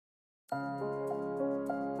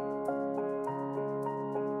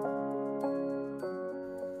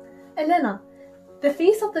Elena, the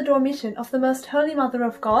Feast of the Dormition of the Most Holy Mother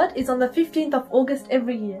of God is on the 15th of August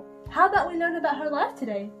every year. How about we learn about her life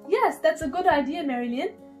today? Yes, that's a good idea, Marilyn.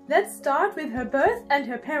 Let's start with her birth and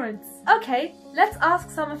her parents. Okay, let's ask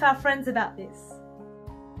some of our friends about this.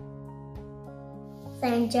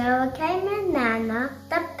 Saint Joachim and Anna,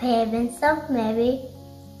 the parents of Mary,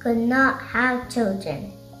 could not have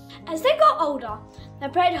children. As they got older, they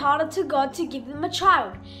prayed harder to God to give them a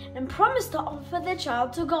child and promised to offer their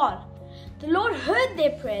child to God. The Lord heard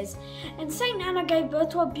their prayers, and Saint Anna gave birth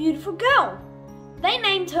to a beautiful girl. They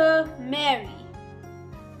named her Mary.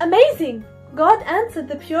 Amazing! God answered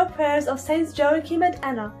the pure prayers of Saints Joachim and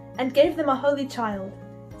Anna and gave them a holy child.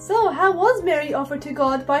 So, how was Mary offered to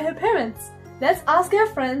God by her parents? Let's ask our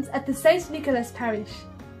friends at the St. Nicholas Parish.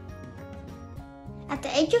 At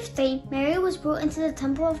the age of 3, Mary was brought into the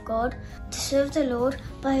temple of God to serve the Lord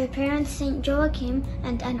by her parents Saint Joachim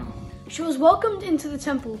and Anna. She was welcomed into the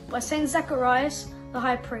temple by Saint Zacharias, the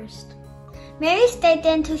high priest. Mary stayed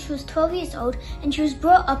there until she was 12 years old, and she was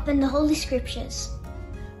brought up in the Holy Scriptures.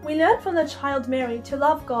 We learn from the child Mary to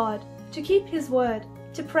love God, to keep His word,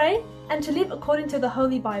 to pray, and to live according to the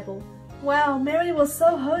Holy Bible. Wow, Mary was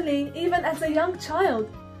so holy even as a young child.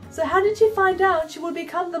 So how did she find out she would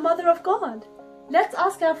become the Mother of God? Let's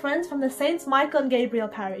ask our friends from the Saints Michael and Gabriel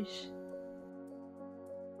Parish.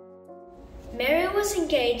 Mary was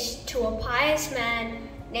engaged to a pious man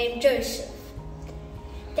named Joseph.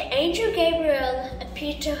 The angel Gabriel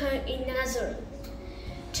appeared to her in Nazareth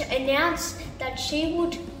to announce that she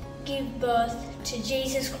would give birth to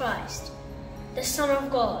Jesus Christ, the Son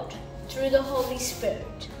of God, through the Holy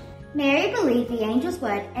Spirit. Mary believed the angel's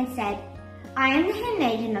word and said, "I am the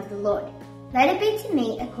handmaiden of the Lord. Let it be to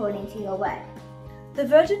me according to your word." The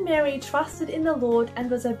Virgin Mary trusted in the Lord and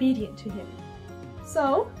was obedient to Him.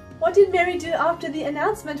 So, what did Mary do after the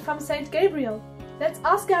announcement from Saint Gabriel? Let's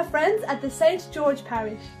ask our friends at the St. George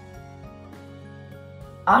Parish.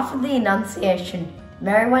 After the Annunciation,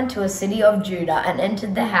 Mary went to a city of Judah and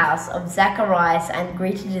entered the house of Zacharias and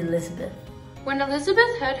greeted Elizabeth. When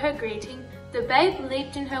Elizabeth heard her greeting, the babe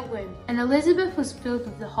leaped in her womb, and Elizabeth was filled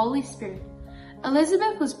with the Holy Spirit.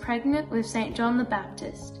 Elizabeth was pregnant with St. John the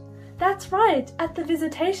Baptist. That's right. At the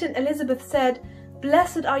visitation, Elizabeth said,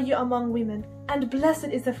 "Blessed are you among women, and blessed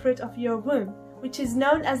is the fruit of your womb," which is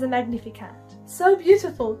known as the Magnificat. So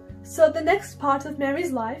beautiful. So the next part of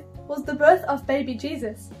Mary's life was the birth of baby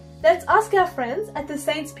Jesus. Let's ask our friends at the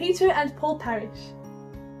Saints Peter and Paul Parish.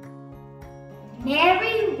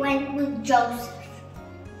 Mary went with Joseph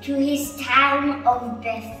to his town of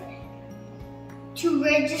Bethlehem to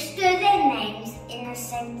register their names in the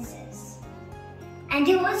census. And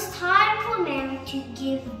it was time for Mary to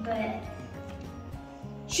give birth.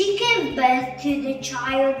 She gave birth to the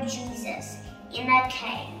child Jesus in a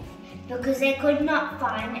cave because they could not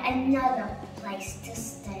find another place to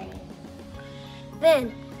stay.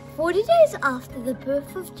 Then, 40 days after the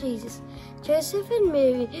birth of Jesus, Joseph and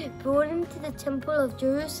Mary brought him to the temple of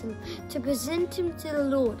Jerusalem to present him to the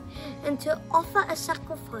Lord and to offer a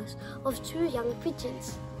sacrifice of 2 young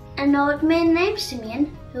pigeons. An old man named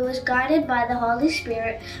Simeon, who was guided by the Holy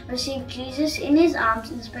Spirit, received Jesus in his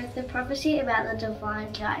arms and spoke the prophecy about the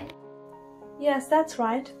divine child. Yes, that's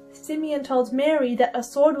right. Simeon told Mary that a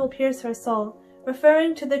sword will pierce her soul,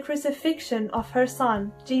 referring to the crucifixion of her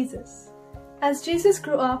son, Jesus. As Jesus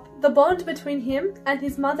grew up, the bond between him and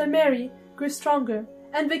his mother Mary grew stronger,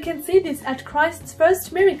 and we can see this at Christ's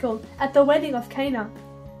first miracle at the wedding of Cana.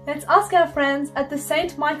 Let's ask our friends at the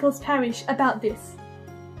St. Michael's Parish about this.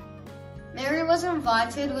 Mary was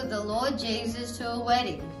invited with the Lord Jesus to a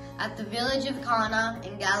wedding at the village of Cana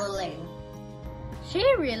in Galilee.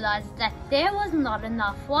 She realized that there was not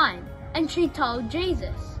enough wine, and she told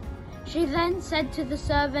Jesus. She then said to the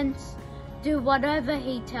servants, "Do whatever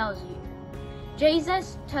he tells you."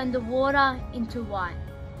 Jesus turned the water into wine.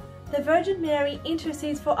 The Virgin Mary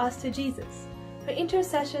intercedes for us to Jesus. Her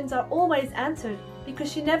intercessions are always answered because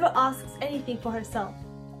she never asks anything for herself.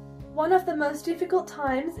 One of the most difficult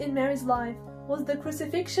times in Mary's life was the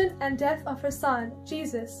crucifixion and death of her son,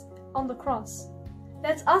 Jesus, on the cross.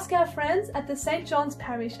 Let's ask our friends at the St. John's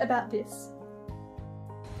Parish about this.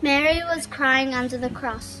 Mary was crying under the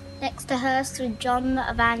cross. Next to her stood John the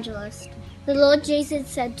Evangelist. The Lord Jesus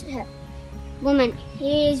said to her, "Woman,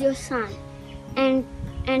 here is your son." And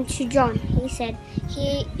to John he said,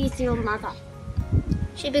 "Here is your mother."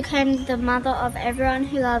 She became the mother of everyone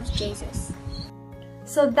who loves Jesus.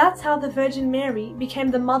 So that's how the Virgin Mary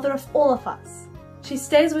became the mother of all of us. She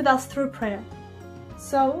stays with us through prayer.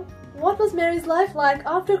 So, what was Mary's life like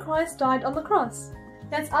after Christ died on the cross?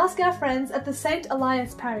 Let's ask our friends at the St.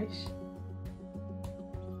 Elias Parish.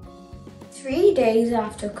 3 days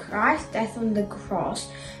after Christ's death on the cross,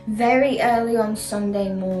 very early on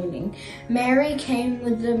Sunday morning, Mary came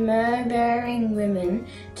with the myrrh-bearing women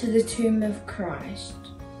to the tomb of Christ.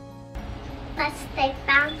 But they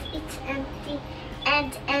found it empty,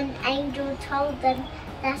 and an angel told them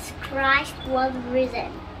that Christ was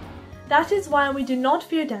risen. That is why we do not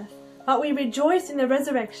fear death, but we rejoice in the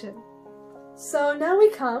resurrection. So now we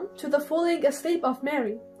come to the falling asleep of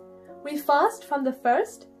Mary. We fast from the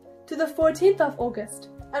 1st to the 14th of August,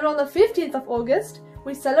 and on the 15th of August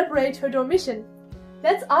we celebrate her Dormition.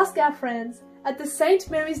 Let's ask our friends at the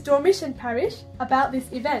St. Mary's Dormition Parish about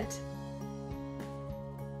this event.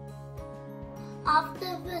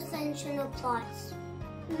 After the Ascension of Christ,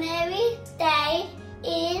 Mary stayed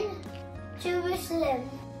in Jerusalem,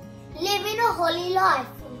 living a holy life,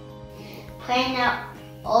 praying out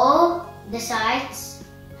all the sites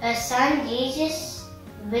her son Jesus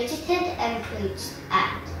visited and preached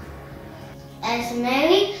at. As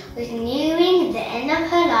Mary was nearing the end of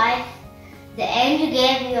her life, the angel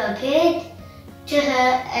Gabriel appeared to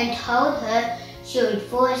her and told her she would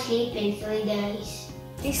fall asleep in 3 days.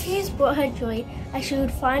 This news brought her joy as she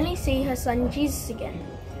would finally see her son Jesus again,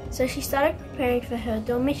 so she started preparing for her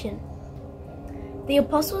Dormition. The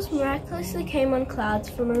apostles miraculously came on clouds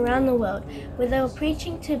from around the world, where they were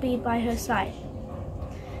preaching to be by her side.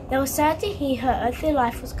 They were sad to hear her earthly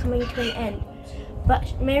life was coming to an end,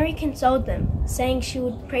 but Mary consoled them, saying she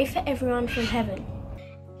would pray for everyone from heaven.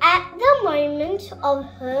 At the moment of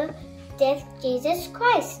her death, Jesus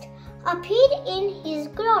Christ appeared in his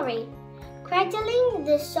glory, cradling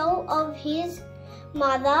the soul of his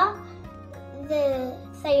mother, the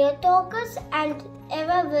Theotokos, and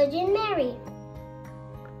ever Virgin Mary.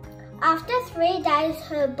 After 3 days,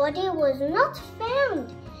 her body was not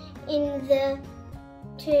found in the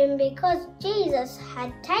tomb because Jesus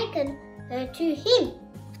had taken her to him.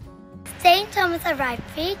 St. Thomas arrived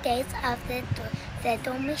 3 days after the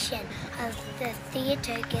Dormition of the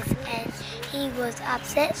Theotokos, and he was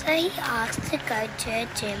upset, so he asked to go to her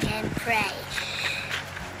tomb and pray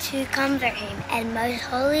to comfort him, and Most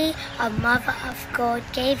Holy Mother of God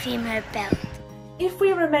gave him her belt. If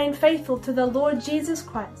we remain faithful to the Lord Jesus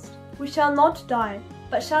Christ, we shall not die,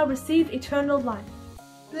 but shall receive eternal life.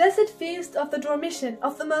 Blessed feast of the Dormition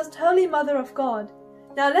of the Most Holy Mother of God.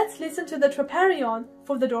 Now let's listen to the Troparion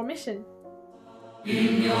for the Dormition.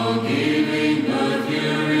 In your giving birth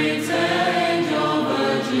you retained your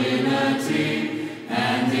virginity,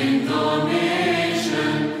 and in Dormition